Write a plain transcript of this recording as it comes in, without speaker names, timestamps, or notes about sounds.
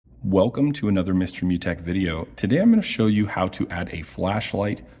Welcome to another Mr. Mutech video. Today I'm going to show you how to add a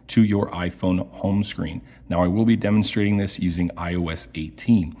flashlight to your iPhone home screen. Now I will be demonstrating this using iOS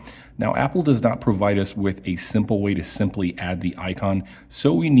 18. Now Apple does not provide us with a simple way to simply add the icon,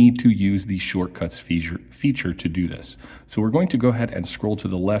 so we need to use the shortcuts feature to do this. So we're going to go ahead and scroll to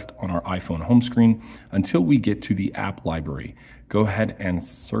the left on our iPhone home screen until we get to the app library. Go ahead and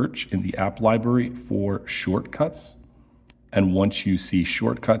search in the app library for shortcuts. And once you see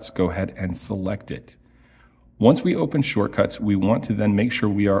shortcuts, go ahead and select it. Once we open shortcuts, we want to then make sure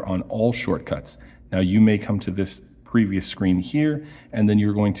we are on all shortcuts. Now you may come to this previous screen here, and then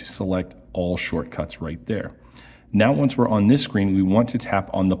you're going to select all shortcuts right there. Now once we're on this screen, we want to tap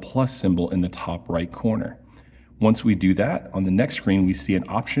on the plus symbol in the top right corner. Once we do that, on the next screen, we see an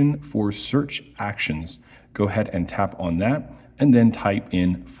option for search actions. Go ahead and tap on that, and then type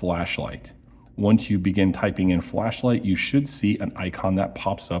in flashlight. Once you begin typing in flashlight, you should see an icon that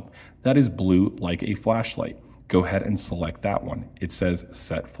pops up that is blue like a flashlight. Go ahead and select that one. It says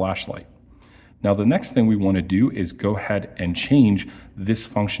set flashlight. Now the next thing we want to do is go ahead and change this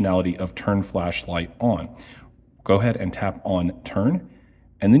functionality of turn flashlight on. Go ahead and tap on turn,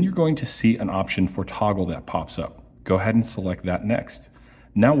 and then you're going to see an option for toggle that pops up. Go ahead and select that next.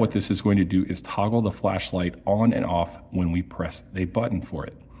 Now what this is going to do is toggle the flashlight on and off when we press a button for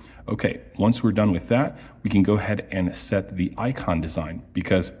it. Okay, once we're done with that, we can go ahead and set the icon design,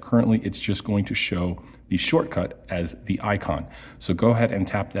 because currently it's just going to show the shortcut as the icon. So go ahead and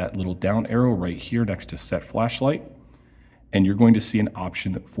tap that little down arrow right here next to set flashlight, and you're going to see an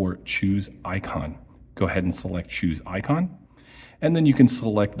option for choose icon. Go ahead and select choose icon, and then you can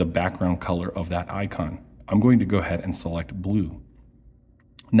select the background color of that icon. I'm going to go ahead and select blue.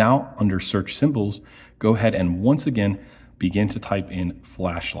 Now under search symbols, go ahead and once again begin to type in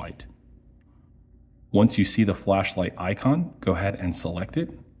flashlight. Once you see the flashlight icon, go ahead and select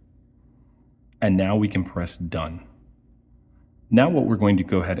it. And now we can press done. Now what we're going to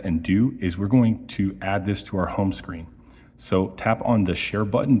go ahead and do is we're going to add this to our home screen. So tap on the share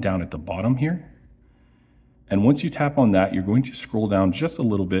button down at the bottom here. And once you tap on that, you're going to scroll down just a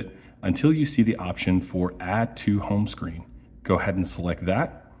little bit until you see the option for add to home screen. Go ahead and select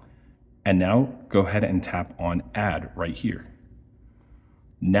that. And now go ahead and tap on add right here.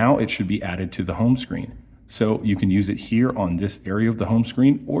 Now it should be added to the home screen. So you can use it here on this area of the home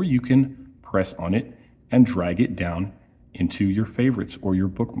screen, or you can press on it and drag it down into your favorites or your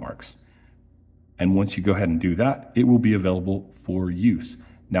bookmarks. And once you go ahead and do that, it will be available for use.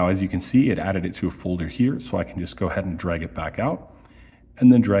 Now, as you can see, it added it to a folder here, so I can just go ahead and drag it back out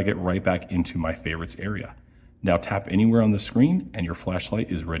and then drag it right back into my favorites area. Now tap anywhere on the screen and your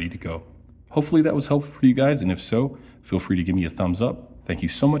flashlight is ready to go. Hopefully that was helpful for you guys, and if so, feel free to give me a thumbs up. Thank you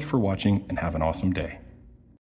so much for watching and have an awesome day.